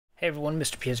Hey everyone,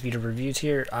 Mr. PSVITA Reviews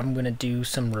here. I'm going to do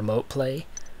some remote play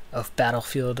of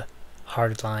Battlefield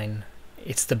Hardline.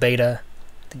 It's the beta.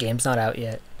 The game's not out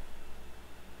yet.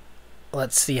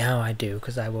 Let's see how I do,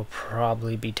 because I will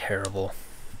probably be terrible.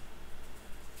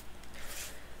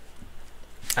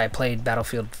 I played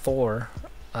Battlefield 4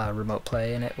 remote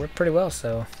play, and it worked pretty well,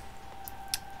 so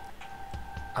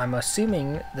I'm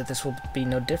assuming that this will be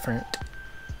no different,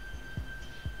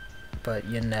 but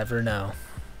you never know.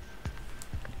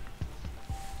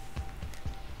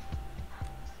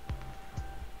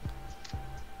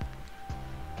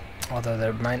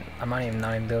 Although I might even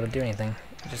not even be able to do anything.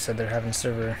 It just said they're having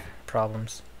server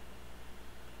problems.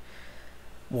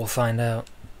 We'll find out.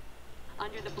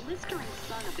 Under the blistering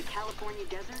sun of the California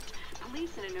desert,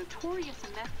 police and a notorious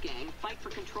meth gang fight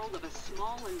for control of a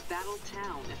small and battled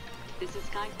town. This is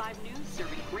Sky 5 News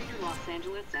serving Greater Los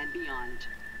Angeles and beyond.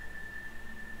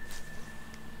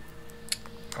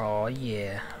 Oh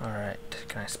yeah. Alright.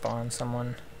 Can I spawn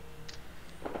someone?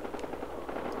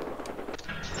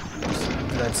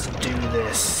 Let's do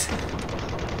this.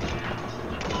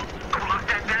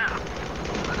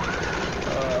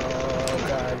 Oh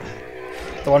god.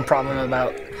 The one problem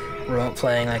about remote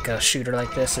playing like a shooter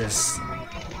like this is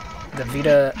the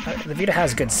Vita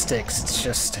has good sticks. It's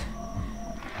just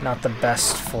not the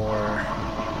best for,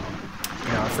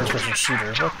 you know, a first-person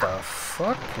shooter. What the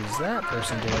fuck is that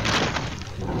person doing?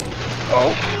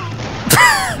 Oh.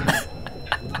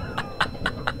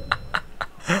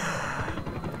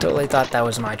 Totally thought that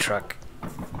was my truck.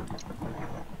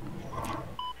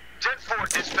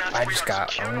 I just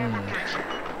got owned.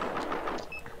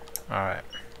 Alright.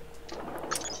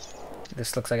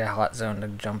 This looks like a hot zone to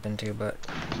jump into, but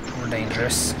more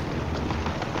dangerous.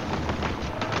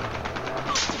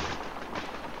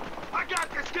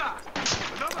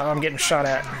 Oh, I'm getting shot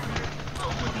at.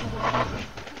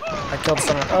 I killed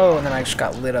someone. Oh, and then I just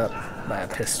got lit up by a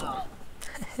pistol.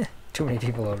 Too many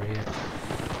people over here.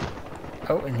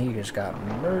 Oh, and he just got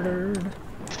murdered.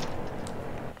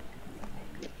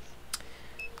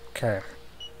 Okay.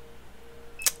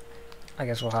 I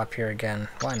guess we'll hop here again.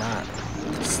 Why not?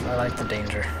 I like the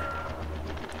danger.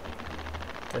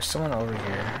 There's someone over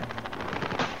here.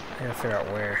 I gotta figure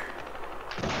out where.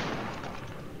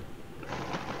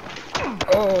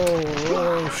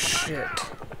 Oh shit.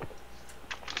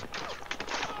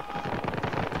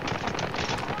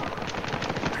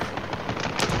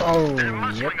 Oh,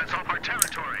 yep.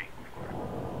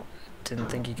 Didn't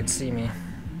think he could see me.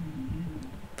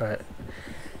 But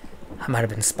I might have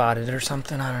been spotted or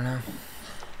something, I don't know.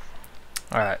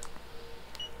 Alright.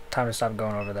 Time to stop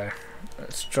going over there.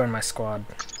 Let's join my squad.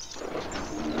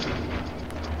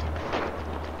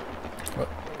 Whoop,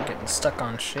 getting stuck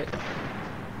on shit.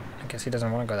 I guess he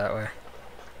doesn't want to go that way.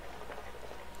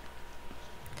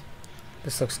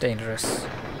 This looks dangerous.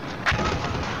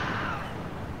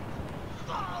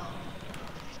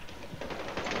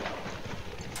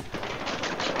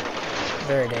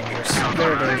 Very dangerous.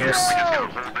 Very dangerous.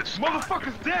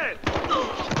 Motherfucker's dead!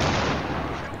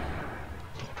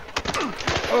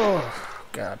 Oh,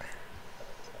 God.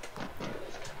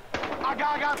 I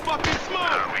got fucking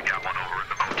smoke! We got one over at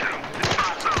the motel.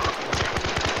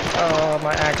 Oh,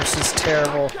 my accuracy's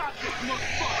terrible.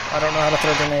 I don't know how to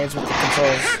throw grenades with the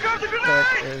controls. There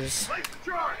it is.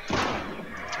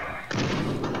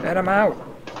 Let him out.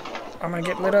 I'm gonna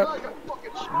get lit up.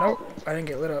 Nope, I didn't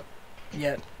get lit up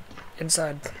yet.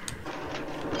 Inside.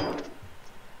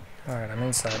 Alright, I'm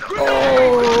inside.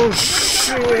 Oh,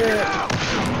 shit!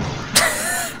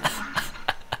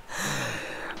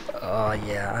 Oh,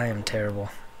 yeah, I am terrible.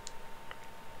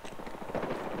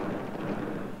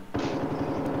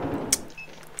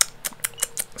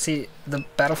 See, the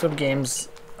Battlefield games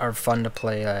are fun to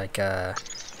play, like,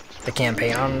 the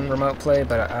campaign on remote play,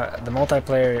 but the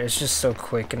multiplayer is just so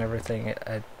quick and everything.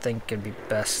 I think it'd be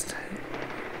best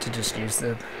to just use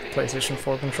the PlayStation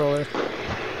 4 controller.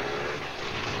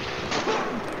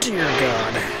 Dear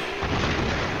God.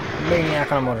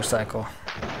 Maniac on a motorcycle.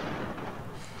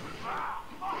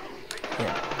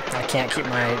 Yeah, I can't keep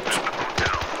my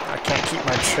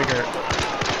trigger.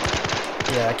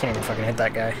 Yeah, I can't even fucking hit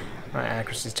that guy. My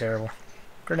accuracy's terrible.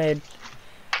 Grenade.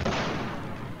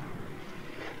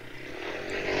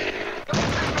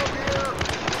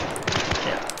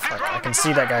 I can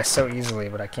see that guy so easily,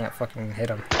 but I can't fucking hit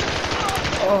him.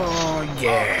 Oh,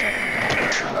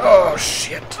 yeah. Oh,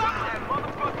 shit.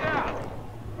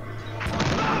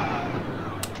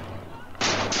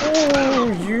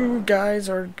 Oh, you guys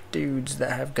are dudes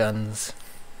that have guns.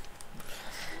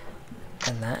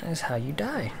 And that is how you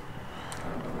die.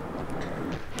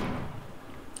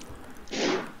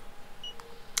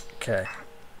 Okay.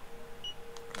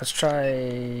 Let's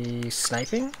try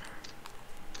sniping.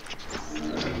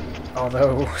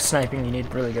 Although sniping you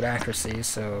need really good accuracy,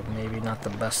 so maybe not the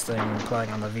best thing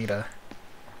playing on the Vita.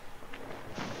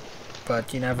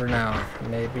 But you never know.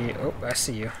 Maybe. Oh, I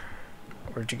see you.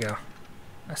 Where'd you go?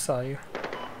 I saw you.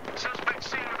 Suspect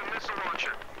seen with a missile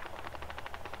launcher.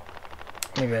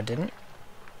 Maybe I didn't.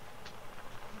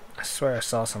 I swear I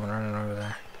saw someone running over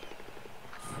there.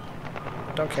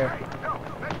 Don't care.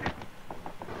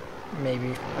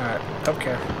 Maybe. Alright, don't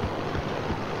care.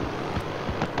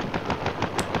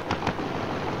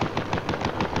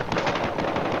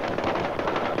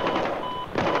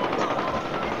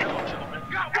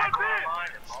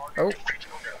 Oh.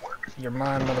 You're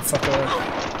mine, motherfucker.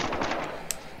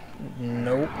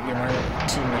 Nope, you're my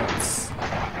teammates.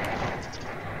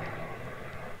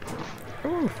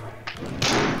 Ooh.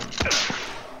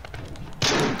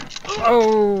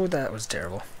 Oh, that was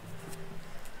terrible.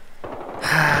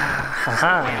 Ha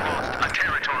ha.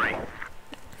 Territory.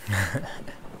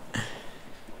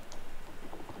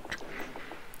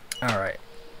 Alright.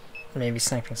 Maybe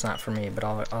sniping's not for me, but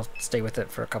I'll stay with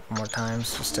it for a couple more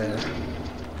times just to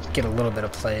get a little bit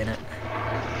of play in it.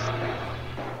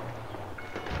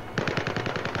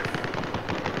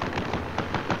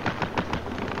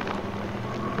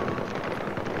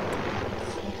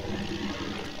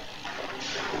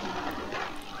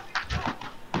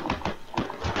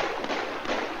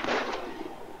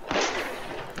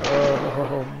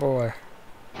 Oh boy.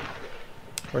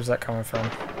 Where's that coming from?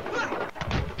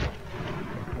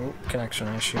 Oop, connection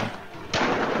issue.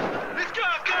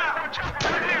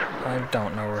 I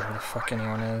don't know where the fuck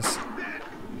anyone is.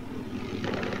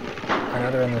 I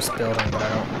know they're in this building, but I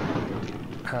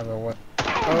don't have a what.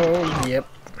 Oh, yep.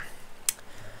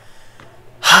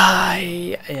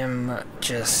 I am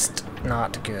just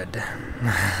not good.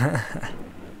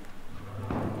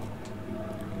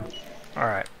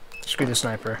 Alright, screw the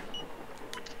sniper.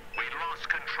 We lost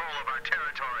control of our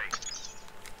territory.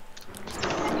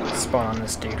 Spawn on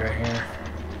this dude right here.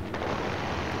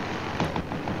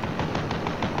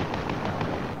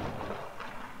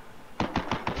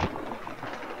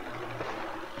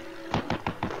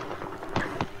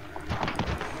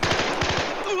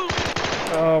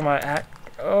 Oh my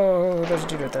oh, there's a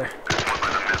dude right there.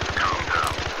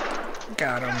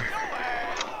 Got him.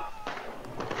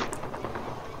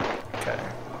 Okay,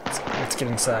 let's get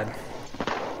inside.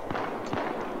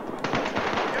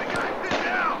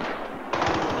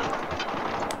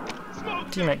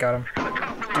 Teammate got him.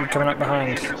 Dude coming up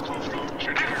behind.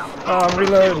 Oh, I'm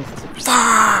reloading.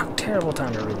 Fuck! Terrible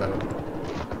time to reload.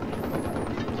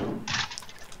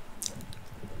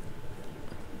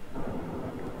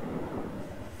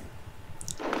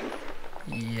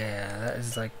 Yeah, that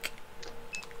is like...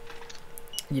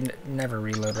 You never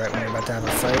reload right when you're about to have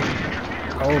a fight.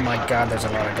 Oh my god, there's a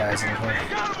lot of guys in here.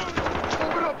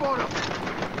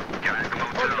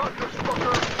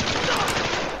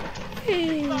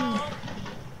 Hey.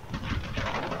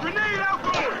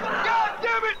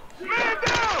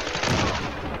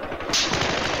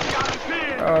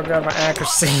 Oh god, my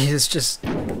accuracy is just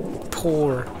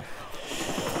poor.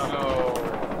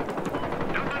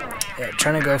 Yeah,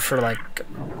 trying to go for like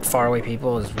faraway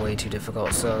people is way too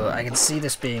difficult. So I can see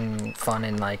this being fun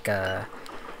in like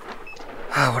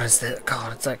what is that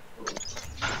called? It's like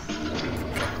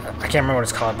I can't remember what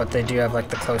it's called, but they do have like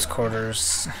the close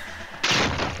quarters.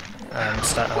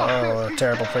 Oh, a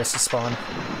terrible place to spawn.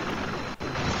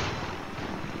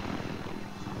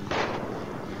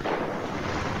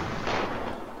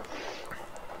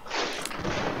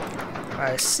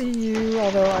 I see you,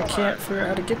 although I can't figure out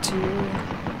how to get to you.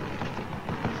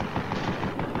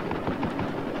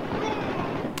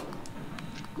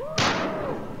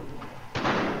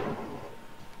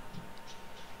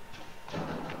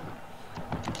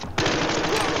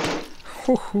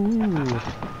 Woohoo!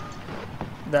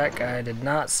 That guy did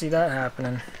not see that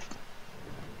happening.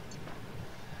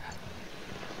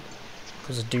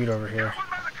 There's a dude over here.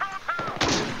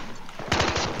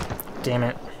 Damn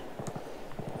it.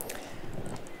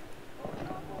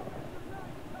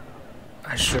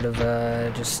 I should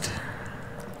have just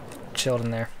chilled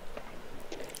in there.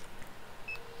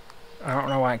 I don't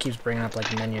know why it keeps bringing up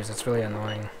like menus. It's really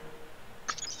annoying.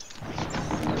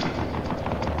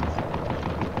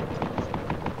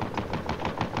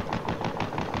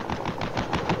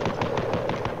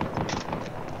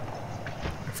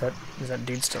 Is that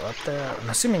dude still up there? I'm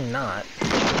assuming not.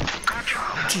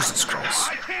 Jesus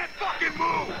Christ.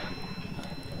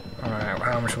 Alright,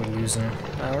 how much are we losing?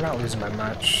 We're not losing by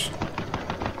much.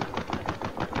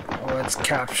 Let's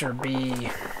capture B.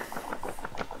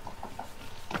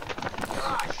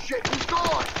 Shit, he's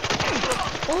gone.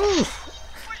 Ooh!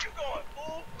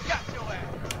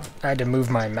 I had to move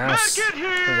my mouse Get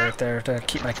here! right there to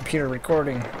keep my computer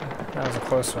recording. That was a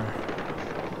close one.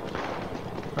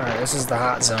 Alright, this is the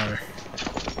hot zone.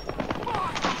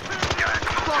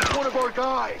 Fuck one of our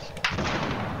guys!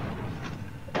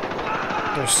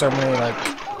 There's so many, like,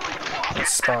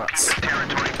 spots.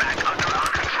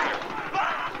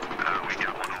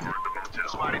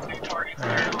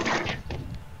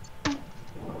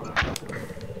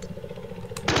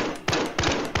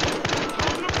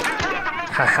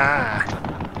 Haha.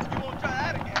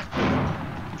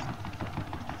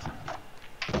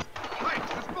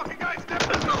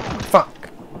 Fuck.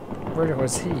 Where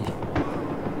was he?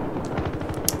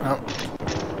 Oh,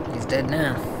 he's dead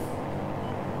now.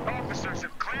 Officers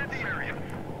have cleared the area.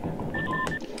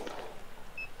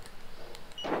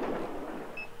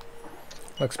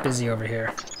 Looks busy over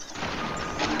here.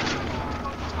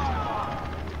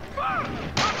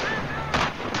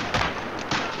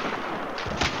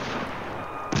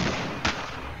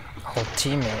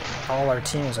 All our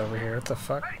team is over here. What the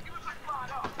fuck?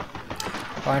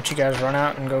 Why don't you guys run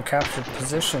out and go capture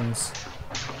positions?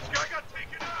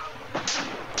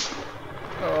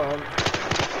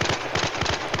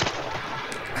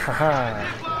 Haha.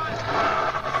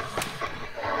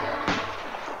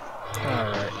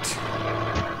 Alright.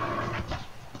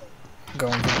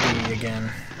 Going to B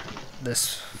again.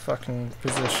 This fucking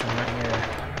position right here.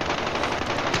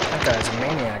 That guy's a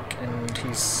maniac and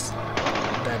he's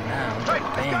dead now.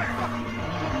 Damn.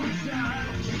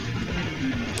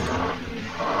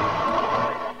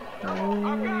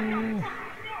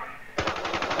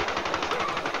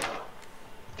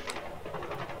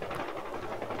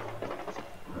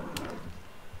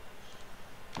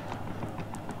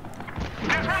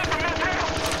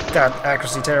 God,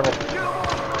 accuracy terrible.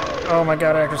 Oh my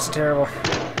god, accuracy terrible.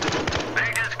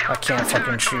 I can't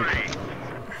fucking shoot.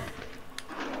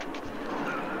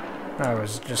 That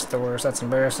was just the worst. That's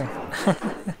embarrassing.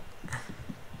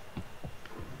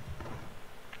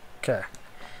 Okay.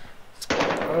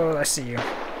 Oh, I see you.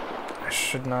 I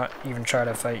should not even try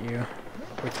to fight you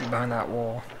with you behind that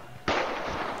wall.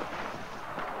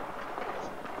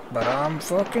 But I'm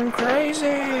fucking crazy!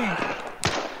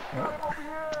 Oh.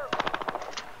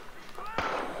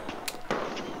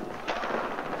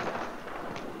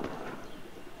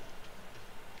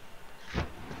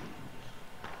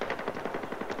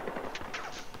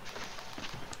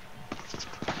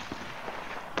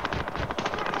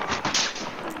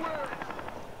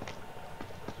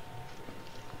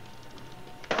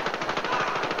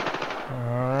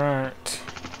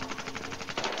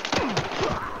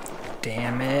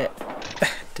 Damn it.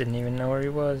 Didn't even know where he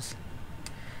was.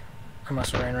 I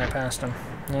must have ran right past him.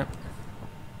 Yep.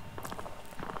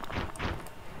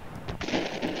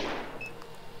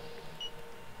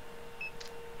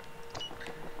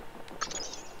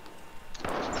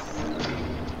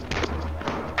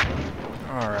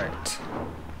 Alright.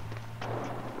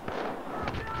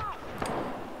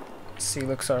 C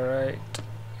looks alright.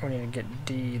 We need to get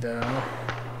D though.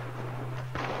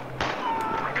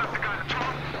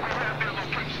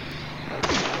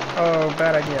 Oh,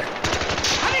 bad idea.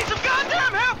 I need some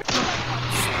goddamn help!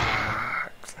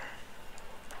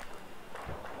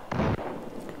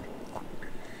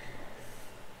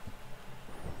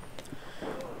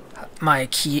 My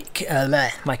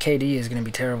KD is gonna be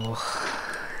terrible.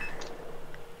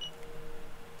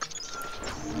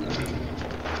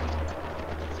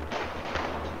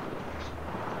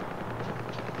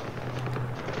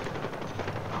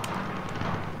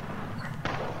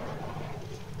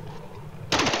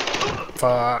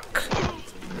 Fuck.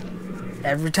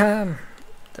 Every time.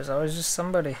 There's always just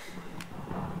somebody.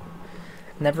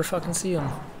 Never fucking see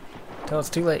them. Till it's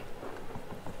too late.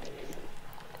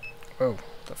 Whoa.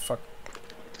 The fuck?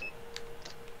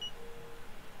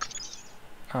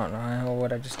 I don't know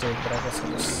what I just did, but I guess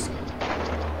I just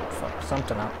fucked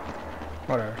something up.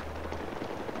 Whatever.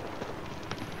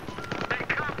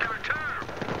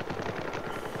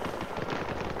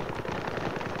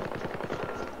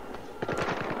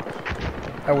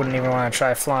 I wouldn't even want to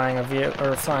try flying a vehicle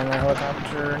or flying a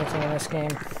helicopter or anything in this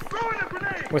game.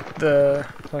 With the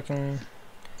fucking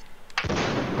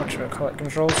whatchamacallit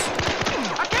controls.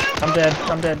 I'm dead.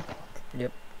 I'm dead.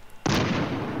 Yep.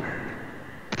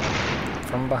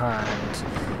 From behind.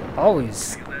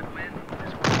 Always.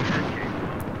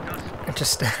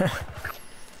 Just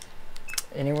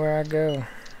anywhere I go.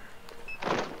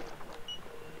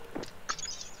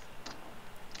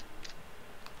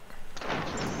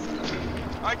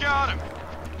 I got him.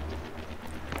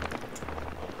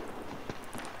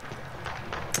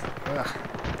 Ugh.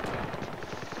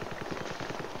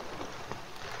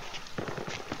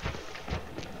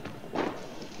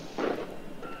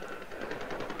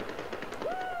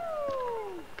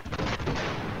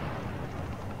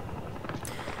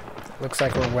 Looks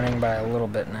like we're winning by a little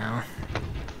bit now.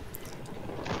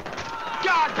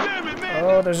 God damn it, man!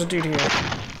 Oh, there's a dude here.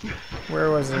 Where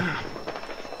was he?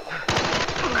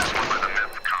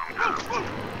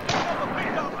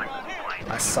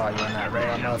 I saw you in that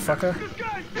rail, motherfucker. This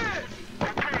guy's dead!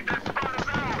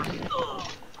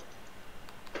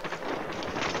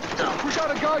 We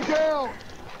got a guy down!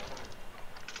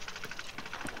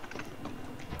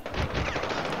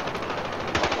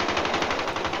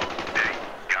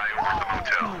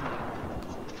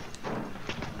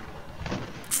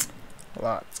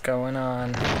 Lots going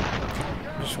on.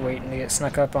 Just waiting to get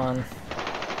snuck up on.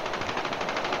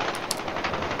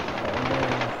 Oh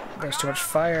man, there's too much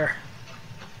fire.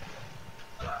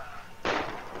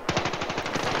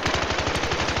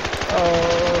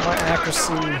 Oh, my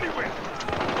accuracy.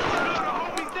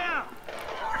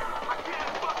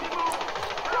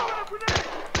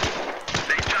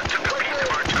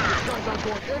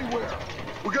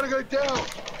 We gotta get down!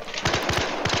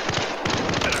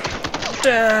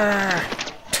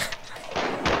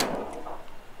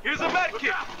 Here's a med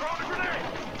kit!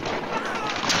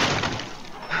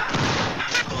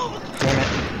 Damn it.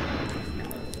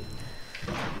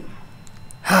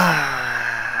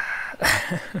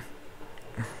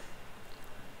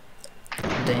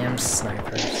 Damn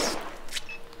snipers.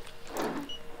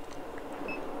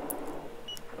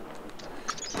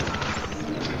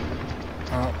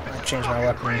 Oh, I changed my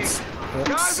weapons.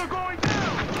 Whoops.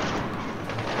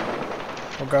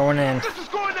 We're going in. This is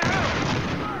going to hell!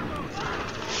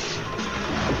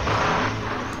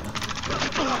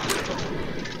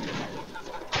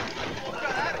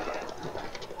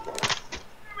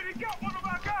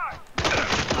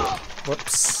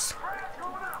 Whoops.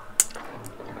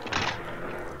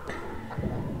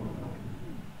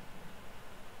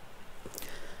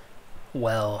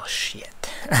 Well, shit.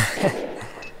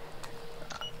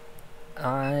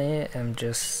 I am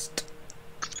just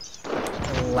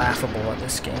laughable at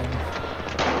this game.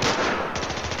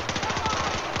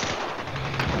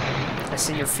 I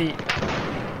see your feet.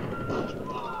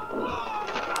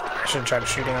 I should have tried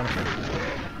shooting him.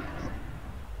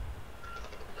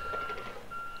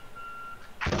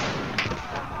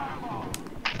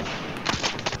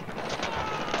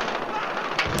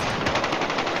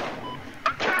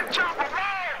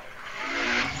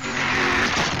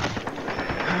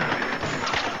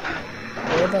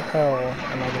 Where the hell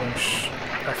am I getting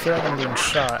I feel like I'm being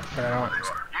shot, but I don't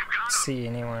see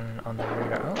anyone on the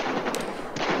radar.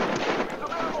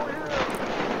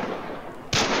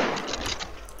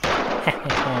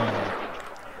 Oh.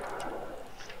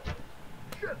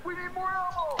 Shit, we need more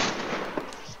ammo!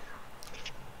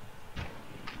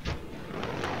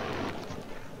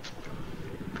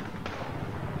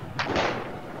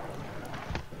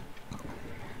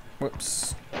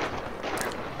 Whoops.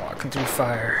 Walking through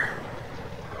fire.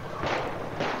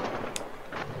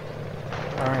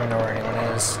 I don't even know where anyone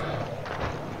is.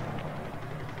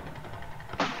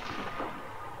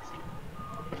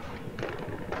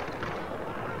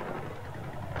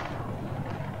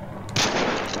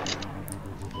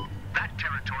 That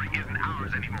territory isn't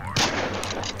ours anymore.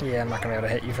 Yeah, I'm not gonna be able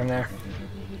to hit you from there.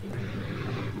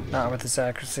 Not with this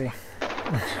accuracy.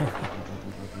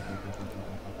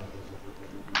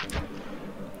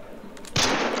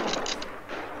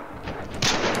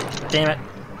 Damn it.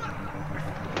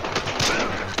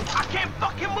 I can't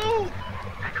fucking move!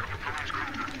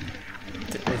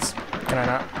 Can I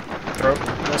not throw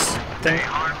this thing?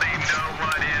 Hardly know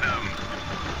what hit 'em.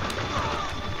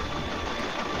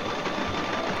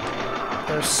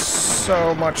 There's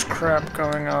so much crap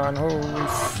going on. Holy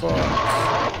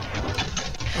fuck.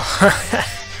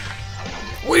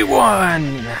 We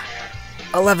won!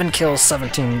 11 kills,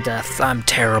 17 deaths. I'm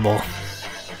terrible.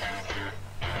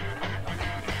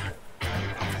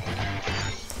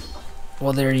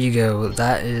 Well, there you go.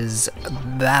 That is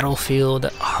Battlefield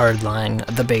Hardline,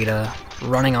 the beta,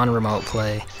 running on remote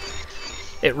play.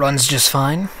 It runs just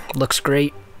fine, looks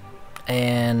great,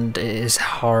 and it is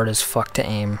hard as fuck to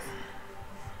aim.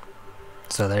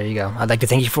 So there you go. I'd like to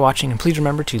thank you for watching, and please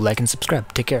remember to like and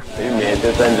subscribe. Take care. Yeah,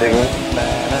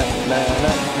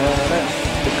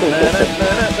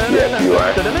 you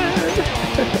are.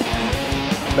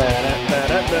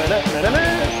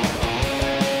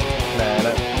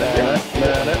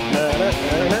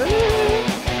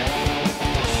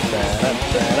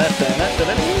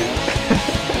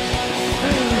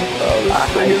 Oh, this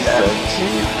thing is so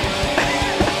cheap.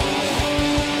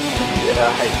 Yeah, I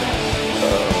hate that.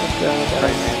 Oh,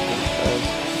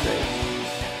 God.